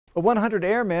100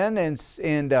 airmen and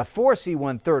 4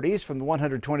 C-130s from the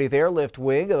 120th Airlift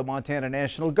Wing of the Montana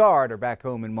National Guard are back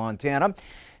home in Montana.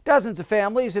 Dozens of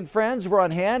families and friends were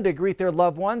on hand to greet their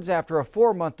loved ones after a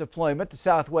 4-month deployment to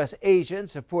Southwest Asia in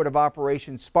support of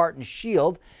Operation Spartan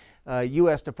Shield, a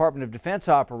U.S. Department of Defense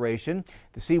operation.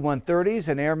 The C-130s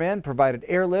and airmen provided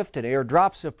airlift and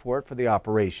airdrop support for the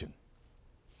operation.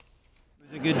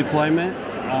 It was a good deployment.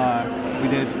 We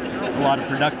did a lot of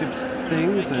productive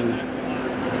things, and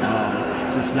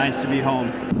it's just nice to be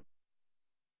home.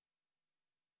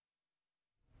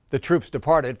 The troops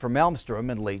departed from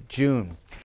Malmstrom in late June.